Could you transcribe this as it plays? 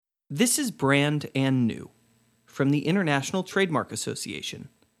This is Brand and New from the International Trademark Association.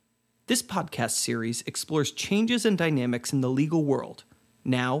 This podcast series explores changes and dynamics in the legal world,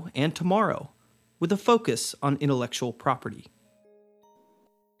 now and tomorrow, with a focus on intellectual property.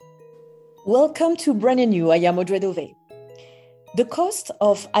 Welcome to Brand and New. I am Audrey Dove. The cost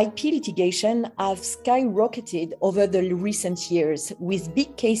of IP litigation have skyrocketed over the recent years, with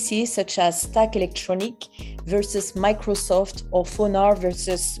big cases such as Stack Electronic versus Microsoft or Phonar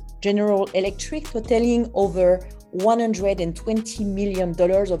versus General Electric totaling over $120 million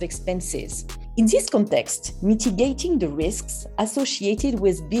of expenses. In this context, mitigating the risks associated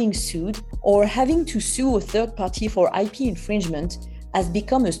with being sued or having to sue a third party for IP infringement has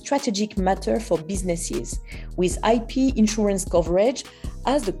become a strategic matter for businesses, with IP insurance coverage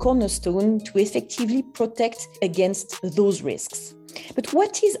as the cornerstone to effectively protect against those risks. But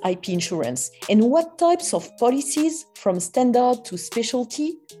what is IP insurance, and what types of policies, from standard to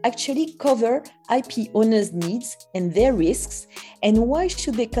specialty, actually cover IP owners' needs and their risks, and why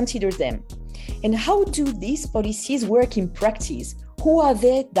should they consider them? And how do these policies work in practice? Who are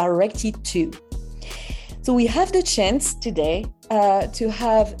they directed to? So we have the chance today to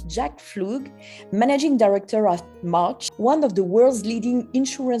have Jack Flug, Managing Director at Marsh, one of the world's leading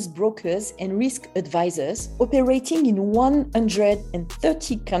insurance brokers and risk advisors, operating in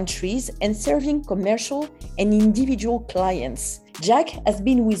 130 countries and serving commercial and individual clients. Jack has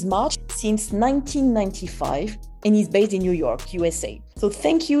been with Marsh since 1995 and is based in New York, USA. So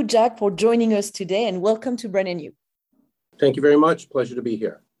thank you, Jack, for joining us today, and welcome to Brand and New. Thank you very much. Pleasure to be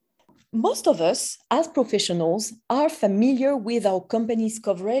here. Most of us, as professionals, are familiar with our company's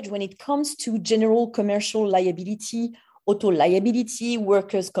coverage when it comes to general commercial liability, auto liability,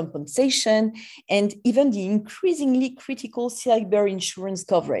 workers' compensation, and even the increasingly critical cyber insurance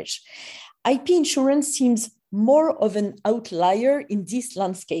coverage. IP insurance seems more of an outlier in this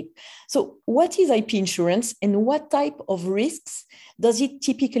landscape. So what is IP insurance, and what type of risks does it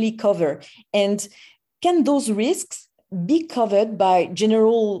typically cover? And can those risks be covered by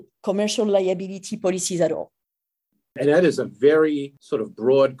general commercial liability policies at all? And that is a very sort of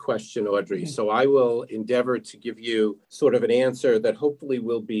broad question, Audrey. So I will endeavor to give you sort of an answer that hopefully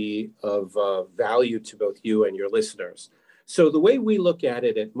will be of value to both you and your listeners. So the way we look at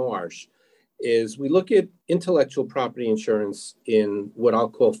it at Marsh is we look at intellectual property insurance in what I'll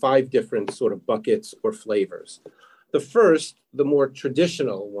call 5 different sort of buckets or flavors. The first, the more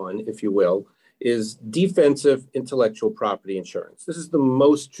traditional one, if you will, is defensive intellectual property insurance. This is the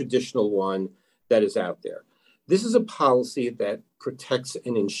most traditional one that is out there. This is a policy that protects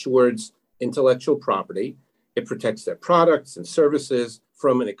an insured's intellectual property. It protects their products and services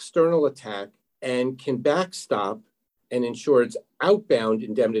from an external attack and can backstop an insured's outbound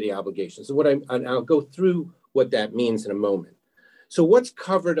indemnity obligations. And I'll go through what that means in a moment. So what's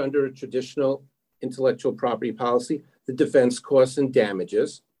covered under a traditional intellectual property policy? The defense costs and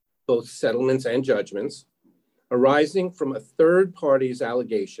damages, both settlements and judgments, arising from a third party's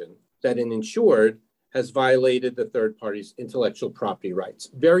allegation that an insured has violated the third party's intellectual property rights.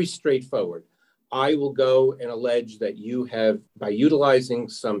 Very straightforward. I will go and allege that you have, by utilizing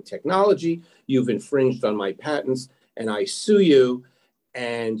some technology, you've infringed on my patents, and I sue you,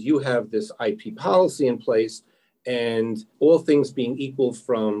 and you have this IP policy in place, and all things being equal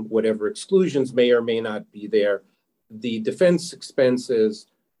from whatever exclusions may or may not be there, the defense expenses,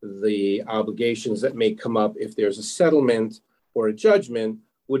 the obligations that may come up if there's a settlement or a judgment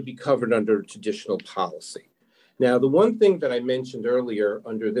would be covered under traditional policy. Now, the one thing that I mentioned earlier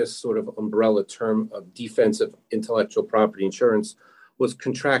under this sort of umbrella term of defensive intellectual property insurance was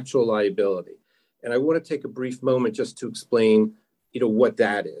contractual liability. And I want to take a brief moment just to explain, what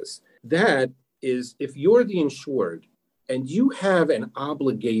that is. That is, if you're the insured and you have an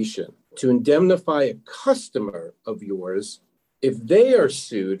obligation to indemnify a customer of yours if they are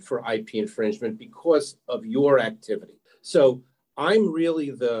sued for IP infringement because of your activity. So I'm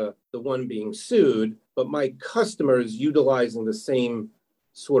really the one being sued, but my customer is utilizing the same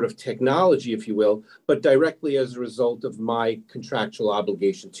sort of technology, if you will, but directly as a result of my contractual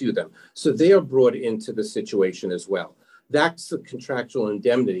obligation to them. So they are brought into the situation as well. That's the contractual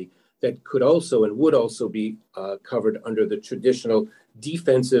indemnity that could also and would also be covered under the traditional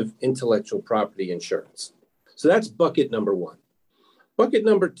defensive intellectual property insurance. So that's bucket number 1. Bucket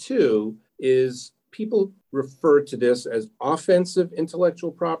number 2 is people refer to this as offensive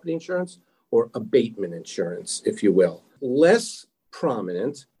intellectual property insurance or abatement insurance, if you will. Less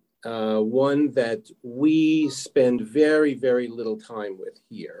prominent, one that we spend very, very little time with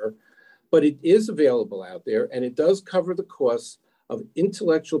here, but it is available out there, and it does cover the costs of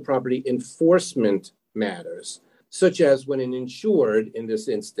intellectual property enforcement matters. such as when an insured, in this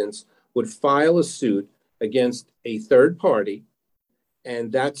instance, would file a suit against a third party,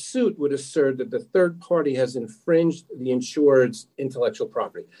 and that suit would assert that the third party has infringed the insured's intellectual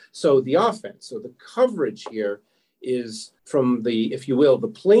property. So the offense, so the coverage here is from the, if you will, the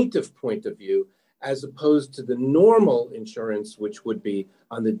plaintiff point of view, as opposed to the normal insurance, which would be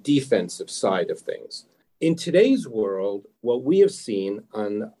on the defensive side of things. In today's world, what we have seen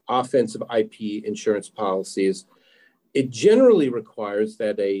on offensive IP insurance policies, it generally requires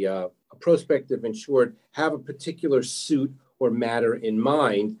that a prospective insured have a particular suit or matter in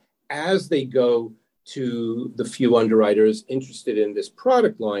mind as they go to the few underwriters interested in this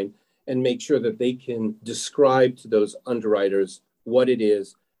product line and make sure that they can describe to those underwriters what it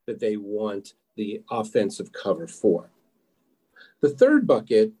is that they want the offensive cover for. The third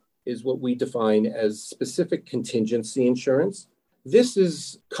bucket is what we define as specific contingency insurance.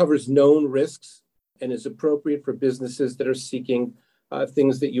 This covers known risks and is appropriate for businesses that are seeking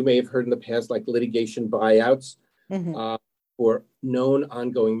things that you may have heard in the past, like litigation buyouts, or known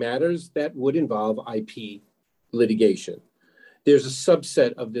ongoing matters that would involve IP litigation. There's a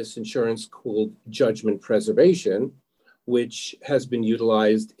subset of this insurance called judgment preservation, which has been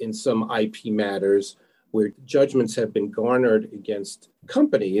utilized in some IP matters where judgments have been garnered against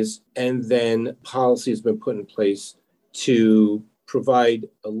companies, and then policy has been put in place to provide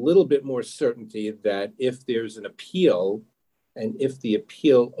a little bit more certainty that if there's an appeal, and if the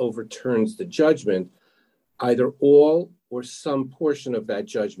appeal overturns the judgment, either all or some portion of that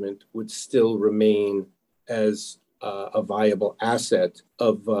judgment would still remain as a viable asset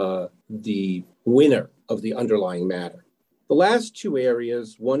of the winner of the underlying matter. The last two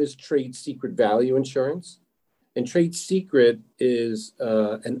areas, one is trade secret value insurance, and trade secret is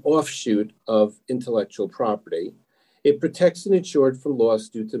an offshoot of intellectual property. It protects an insured from loss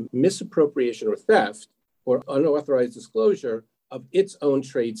due to misappropriation or theft or unauthorized disclosure of its own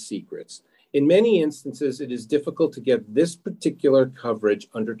trade secrets. In many instances, it is difficult to get this particular coverage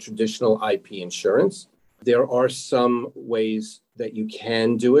under traditional IP insurance. There are some ways that you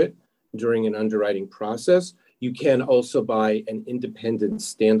can do it during an underwriting process. You can also buy an independent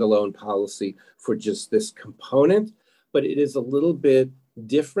standalone policy for just this component, but it is a little bit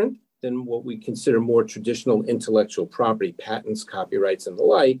different than what we consider more traditional intellectual property, patents, copyrights, and the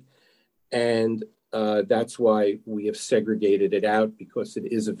like. And that's why we have segregated it out, because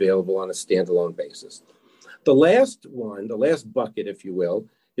it is available on a standalone basis. The last one, the last bucket, if you will,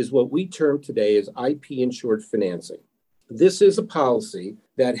 is what we term today as IP insured financing. This is a policy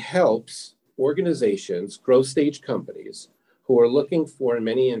that helps organizations, growth stage companies, who are looking for, in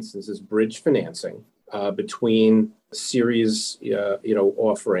many instances, bridge financing between series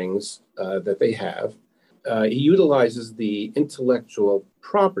offerings that they have. It utilizes the intellectual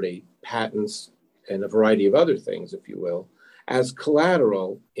property, patents, and a variety of other things, if you will, as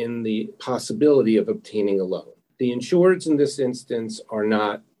collateral in the possibility of obtaining a loan. The insureds in this instance are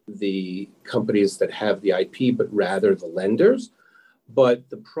not the companies that have the IP, but rather the lenders. But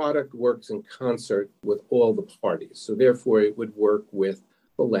the product works in concert with all the parties. So therefore, it would work with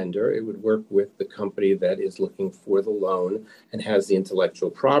the lender, it would work with the company that is looking for the loan and has the intellectual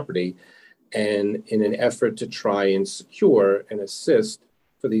property, and in an effort to try and secure and assist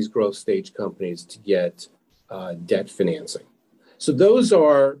for these growth stage companies to get debt financing. So those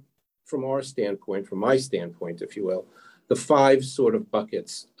are, from our standpoint, from my standpoint, if you will, the five sort of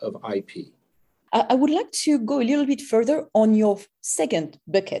buckets of IP. I would like to go a little bit further on your second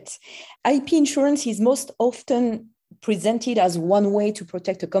bucket. IP insurance is most often presented as one way to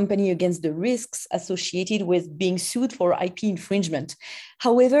protect a company against the risks associated with being sued for IP infringement.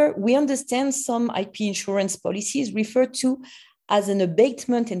 However, we understand some IP insurance policies referred to as an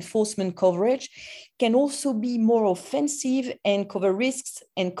abatement enforcement coverage can also be more offensive and cover risks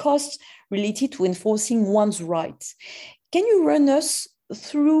and costs related to enforcing one's rights. Can you run us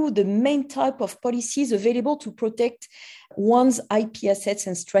through the main type of policies available to protect one's IP assets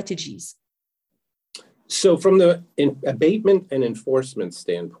and strategies? So from the abatement and enforcement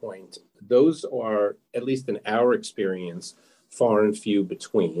standpoint, those are, at least in our experience, far and few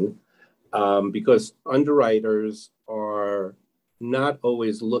between, because underwriters are not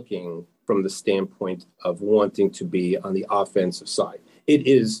always looking from the standpoint of wanting to be on the offensive side. It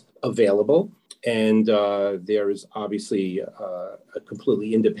is available, and there is obviously a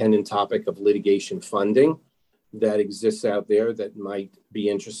completely independent topic of litigation funding that exists out there that might be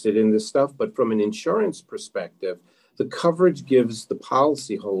interested in this stuff. But from an insurance perspective, the coverage gives the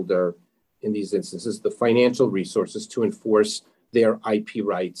policyholder, in these instances, the financial resources to enforce their IP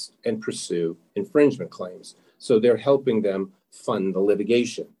rights and pursue infringement claims. So they're helping them fund the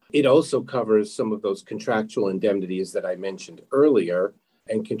litigation. It also covers some of those contractual indemnities that I mentioned earlier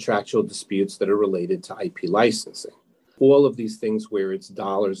and contractual disputes that are related to IP licensing. All of these things where it's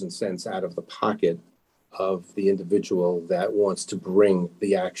dollars and cents out of the pocket of the individual that wants to bring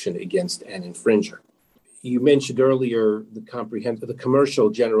the action against an infringer. You mentioned earlier the commercial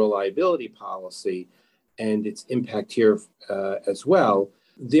general liability policy and its impact here as well.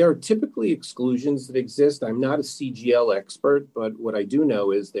 There are typically exclusions that exist. I'm not a CGL expert, but what I do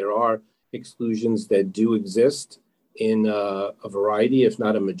know is there are exclusions that do exist in a variety, if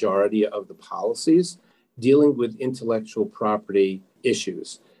not a majority, of the policies dealing with intellectual property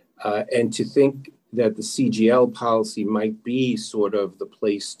issues. And to think that the CGL policy might be sort of the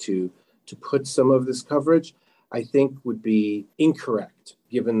place to put some of this coverage, I think would be incorrect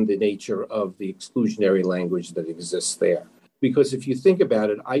given the nature of the exclusionary language that exists there. Because if you think about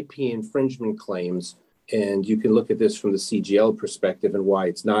it, IP infringement claims, and you can look at this from the CGL perspective and why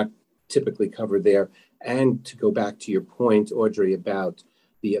it's not typically covered there. And to go back to your point, Audrey, about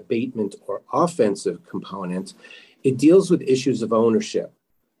the abatement or offensive component, it deals with issues of ownership.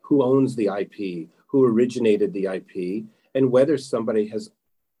 Who owns the IP? Who originated the IP? And whether somebody has,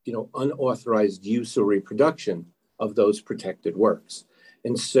 unauthorized use or reproduction of those protected works.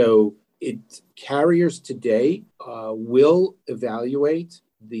 And so carriers today will evaluate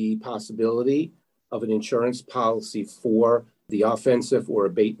the possibility of an insurance policy for the offensive or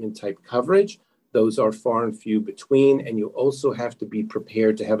abatement type coverage. Those are far and few between, and you also have to be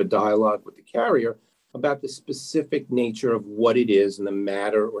prepared to have a dialogue with the carrier about the specific nature of what it is in the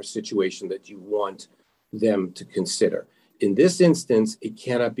matter or situation that you want them to consider. In this instance, it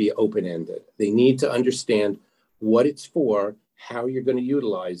cannot be open-ended. They need to understand what it's for, how you're going to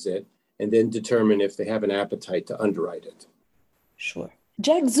utilize it, and then determine if they have an appetite to underwrite it. Sure.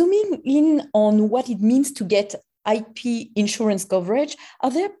 Jack, zooming in on what it means to get IP insurance coverage,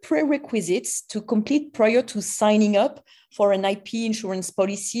 are there prerequisites to complete prior to signing up for an IP insurance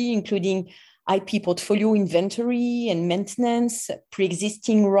policy, including IP portfolio inventory and maintenance,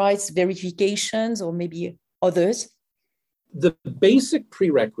 pre-existing rights verifications, or maybe others? The basic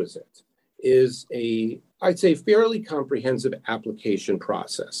prerequisite is I'd say, fairly comprehensive application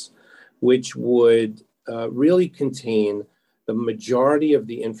process, which would really contain the majority of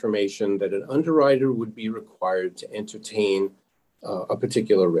the information that an underwriter would be required to entertain a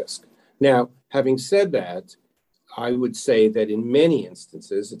particular risk. Now, having said that, I would say that in many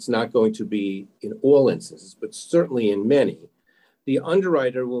instances, it's not going to be in all instances, but certainly in many, the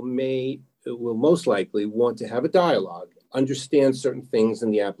underwriter will most likely want to have a dialogue, understand certain things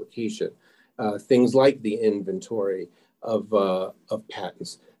in the application, things like the inventory of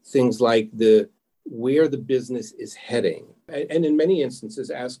patents, things like where the business is heading, and in many instances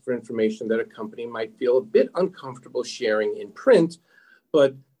ask for information that a company might feel a bit uncomfortable sharing in print,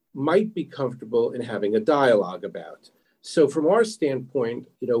 but might be comfortable in having a dialogue about. So from our standpoint,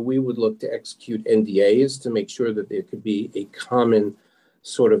 we would look to execute NDAs to make sure that there could be a common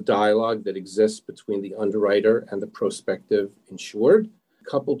sort of dialogue that exists between the underwriter and the prospective insured,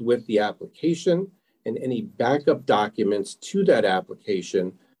 coupled with the application and any backup documents to that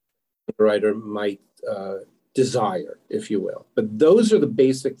application the underwriter might desire, if you will. But those are the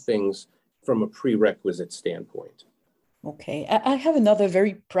basic things from a prerequisite standpoint. Okay, I have another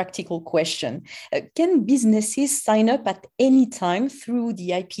very practical question. Can businesses sign up at any time through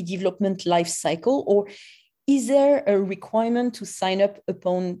the IP development lifecycle, or is there a requirement to sign up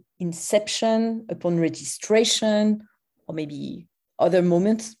upon inception, upon registration, or maybe other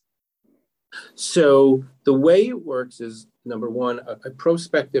moments? So the way it works is, number one, a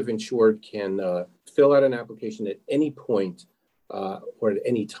prospective insured can fill out an application at any point or at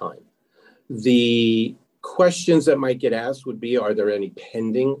any time. The questions that might get asked would be, are there any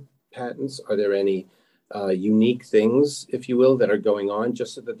pending patents? Are there any unique things, if you will, that are going on,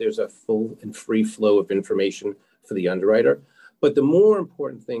 just so that there's a full and free flow of information for the underwriter? But the more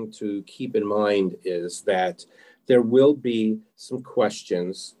important thing to keep in mind is that there will be some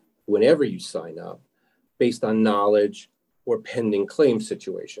questions whenever you sign up based on knowledge or pending claim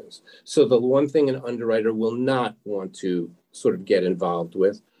situations. So the one thing an underwriter will not want to sort of get involved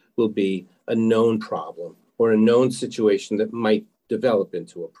with will be a known problem or a known situation that might develop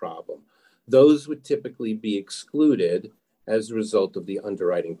into a problem. Those would typically be excluded as a result of the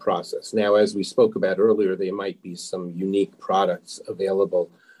underwriting process. Now, as we spoke about earlier, there might be some unique products available,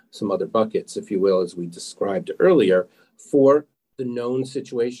 some other buckets, if you will, as we described earlier, for the known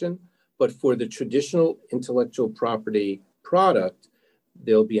situation. But for the traditional intellectual property product,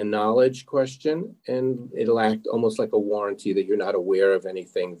 there'll be a knowledge question, and it'll act almost like a warranty that you're not aware of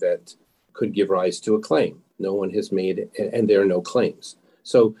anything that could give rise to a claim. No one has made it, and there are no claims.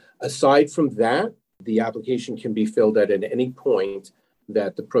 So aside from that, the application can be filled at any point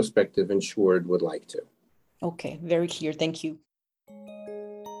that the prospective insured would like to. Okay, very clear. Thank you.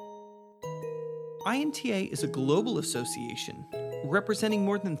 INTA is a global association representing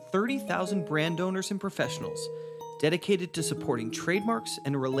more than 30,000 brand owners and professionals dedicated to supporting trademarks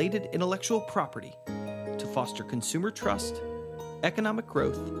and related intellectual property to foster consumer trust, economic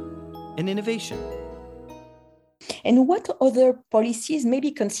growth, and innovation. And what other policies may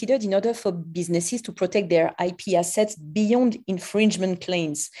be considered in order for businesses to protect their IP assets beyond infringement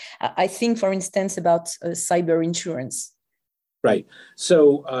claims? I think, for instance, about cyber insurance. Right.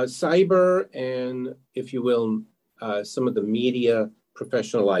 So cyber and, if you will, some of the media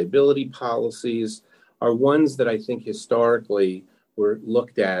professional liability policies are ones that I think historically were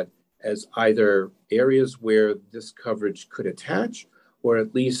looked at as either areas where this coverage could attach or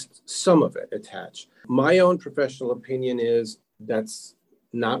at least some of it attach. My own professional opinion is that's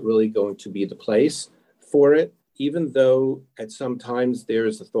not really going to be the place for it, even though at some times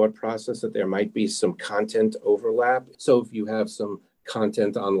there's a thought process that there might be some content overlap. So if you have some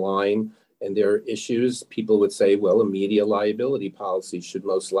content online and there are issues, people would say, well, a media liability policy should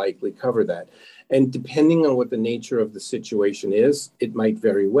most likely cover that. And depending on what the nature of the situation is, it might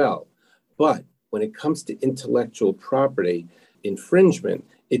very well. But when it comes to intellectual property infringement,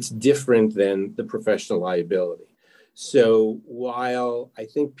 it's different than the professional liability. So while I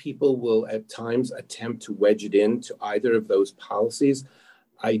think people will at times attempt to wedge it into either of those policies,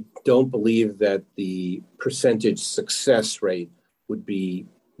 I don't believe that the percentage success rate would be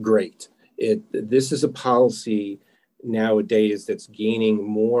great. This is a policy nowadays that's gaining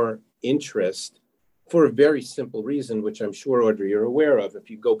more interest for a very simple reason, which I'm sure, Audrey, you're aware of. If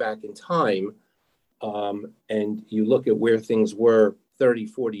you go back in time and you look at where things were 30,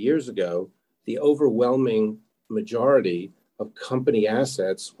 40 years ago, the overwhelming majority of company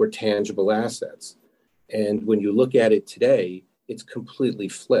assets were tangible assets. And when you look at it today, it's completely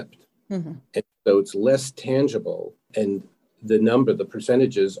flipped. Mm-hmm. And so it's less tangible, and the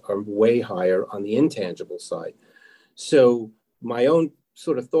percentages are way higher on the intangible side. So my own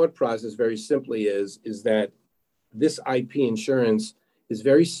sort of thought process very simply is that this IP insurance is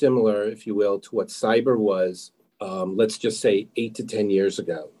very similar, if you will, to what cyber was, let's just say 8 to 10 years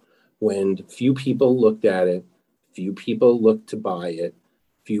ago, when few people looked at it, few people looked to buy it,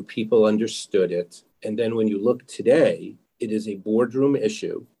 few people understood it. And then when you look today, it is a boardroom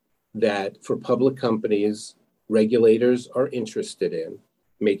issue that for public companies, regulators are interested in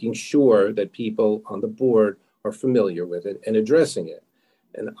making sure that people on the board are familiar with it and addressing it.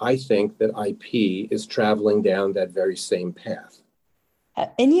 And I think that IP is traveling down that very same path.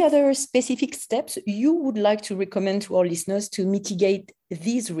 Any other specific steps you would like to recommend to our listeners to mitigate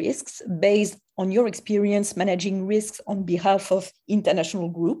these risks based on your experience managing risks on behalf of international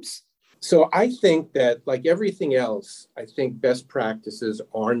groups? So I think that, like everything else, I think best practices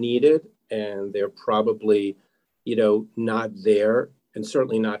are needed, and they're probably, not there and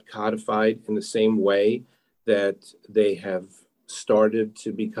certainly not codified in the same way that they have started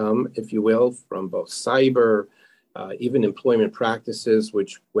to become, if you will, from both cyber, even employment practices,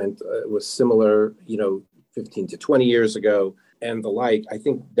 which was similar, 15 to 20 years ago, and the like. I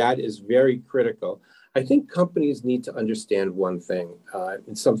think that is very critical. I think companies need to understand one thing,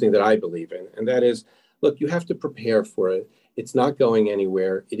 and something that I believe in, and that is, look, you have to prepare for it. It's not going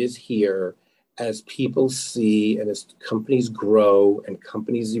anywhere. It is here. As people see and as companies grow and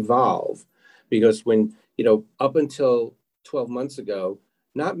companies evolve, because when, up until 12 months ago,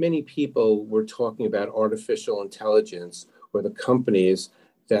 not many people were talking about artificial intelligence or the companies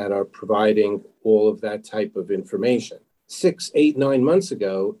that are providing all of that type of information. 6, 8, 9 months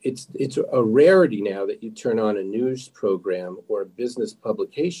ago, it's a rarity now that you turn on a news program or a business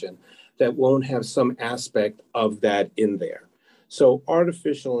publication that won't have some aspect of that in there. So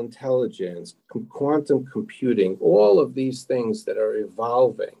artificial intelligence, quantum computing, all of these things that are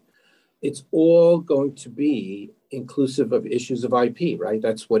evolving, it's all going to be inclusive of issues of IP, right?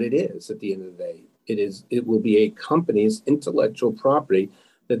 That's what it is at the end of the day. It will be a company's intellectual property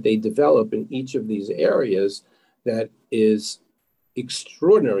that they develop in each of these areas that is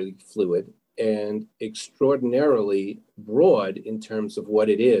extraordinarily fluid and extraordinarily broad in terms of what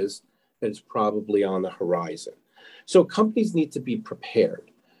it is that is probably on the horizon. So companies need to be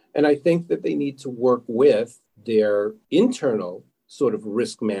prepared. And I think that they need to work with their internal sort of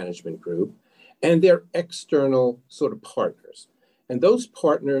risk management group and their external sort of partners. And those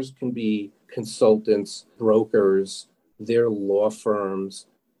partners can be consultants, brokers, their law firms,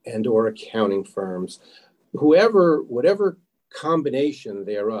 and or accounting firms, whatever combination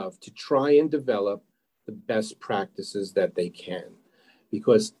thereof, to try and develop the best practices that they can.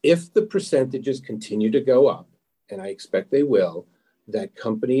 Because if the percentages continue to go up, and I expect they will, that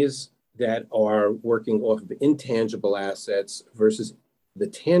companies that are working off of intangible assets versus the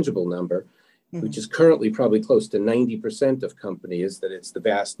tangible number, which is currently probably close to 90% of companies, that it's the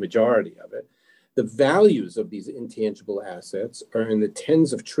vast majority of it, the values of these intangible assets are in the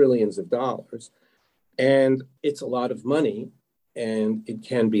tens of trillions of dollars. And it's a lot of money, and it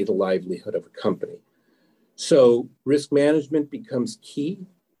can be the livelihood of a company. So risk management becomes key.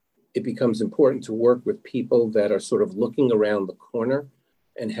 It becomes important to work with people that are sort of looking around the corner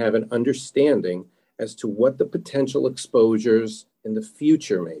and have an understanding as to what the potential exposures in the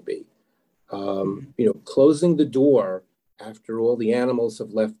future may be. Closing the door after all the animals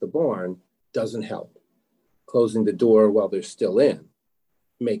have left the barn doesn't help. Closing the door while they're still in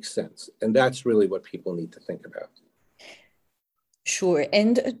makes sense. And that's really what people need to think about. Sure.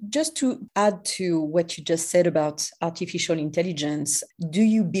 And just to add to what you just said about artificial intelligence, do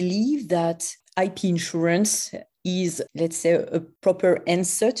you believe that IP insurance is, let's say, a proper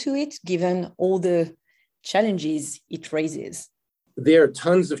answer to it, given all the challenges it raises? There are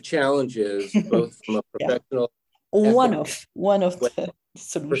tons of challenges, both from a professional one of the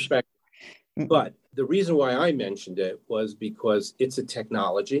solutions. Perspective. But the reason why I mentioned it was because it's a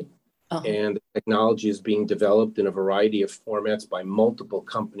technology, and the technology is being developed in a variety of formats by multiple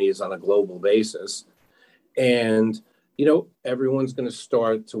companies on a global basis. And, everyone's going to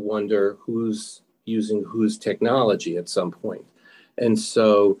start to wonder who's using whose technology at some point. And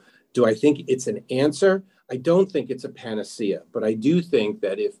so do I think it's an answer? I don't think it's a panacea, but I do think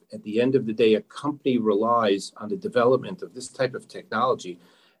that if at the end of the day, a company relies on the development of this type of technology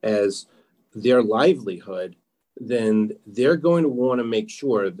as their livelihood, then they're going to want to make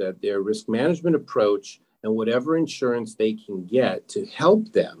sure that their risk management approach and whatever insurance they can get to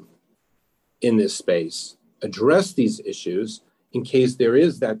help them in this space address these issues in case there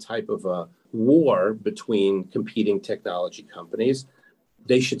is that type of a war between competing technology companies,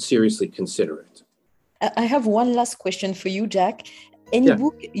 they should seriously consider it. I have one last question for you, Jack. Any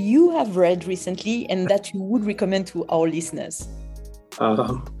book you have read recently and that you would recommend to our listeners?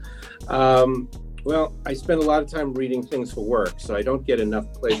 Well, I spend a lot of time reading things for work, so I don't get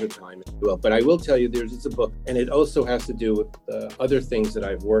enough pleasure time, if you will. But I will tell you, it's a book, and it also has to do with other things that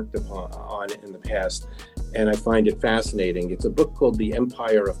I've worked on in the past, and I find it fascinating. It's a book called The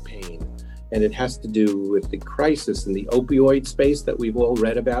Empire of Pain, and it has to do with the crisis in the opioid space that we've all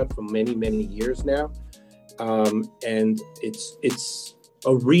read about for many, many years now. And it's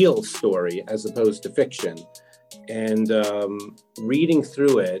a real story as opposed to fiction. And reading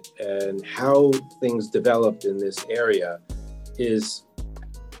through it and how things developed in this area is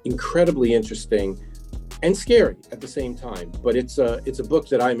incredibly interesting and scary at the same time. But it's a book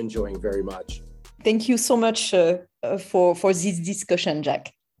that I'm enjoying very much. Thank you so much for this discussion,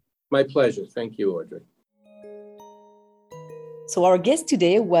 Jack. My pleasure. Thank you, Audrey. So our guest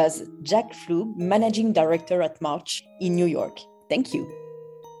today was Jack Flug, Managing Director at Marsh in New York. Thank you.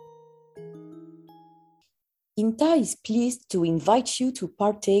 INTA is pleased to invite you to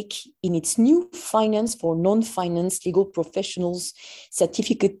partake in its new Finance for Non-Finance Legal Professionals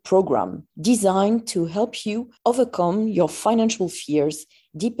certificate program, designed to help you overcome your financial fears,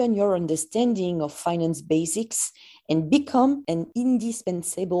 deepen your understanding of finance basics, and become an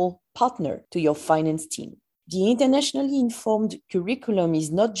indispensable partner to your finance team. The internationally informed curriculum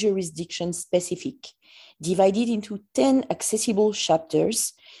is not jurisdiction-specific. Divided into 10 accessible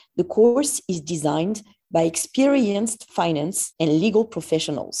chapters, the course is designed by experienced finance and legal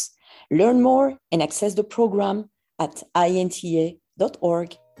professionals. Learn more and access the program at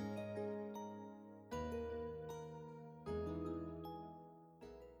inta.org.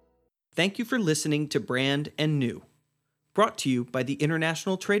 Thank you for listening to Brand and New, brought to you by the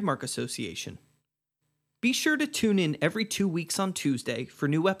International Trademark Association. Be sure to tune in every 2 weeks on Tuesday for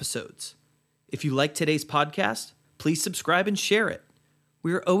new episodes. If you like today's podcast, please subscribe and share it.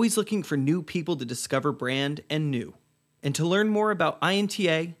 We are always looking for new people to discover Brand and New. And to learn more about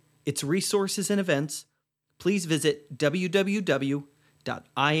INTA, its resources and events, please visit www.inta.org.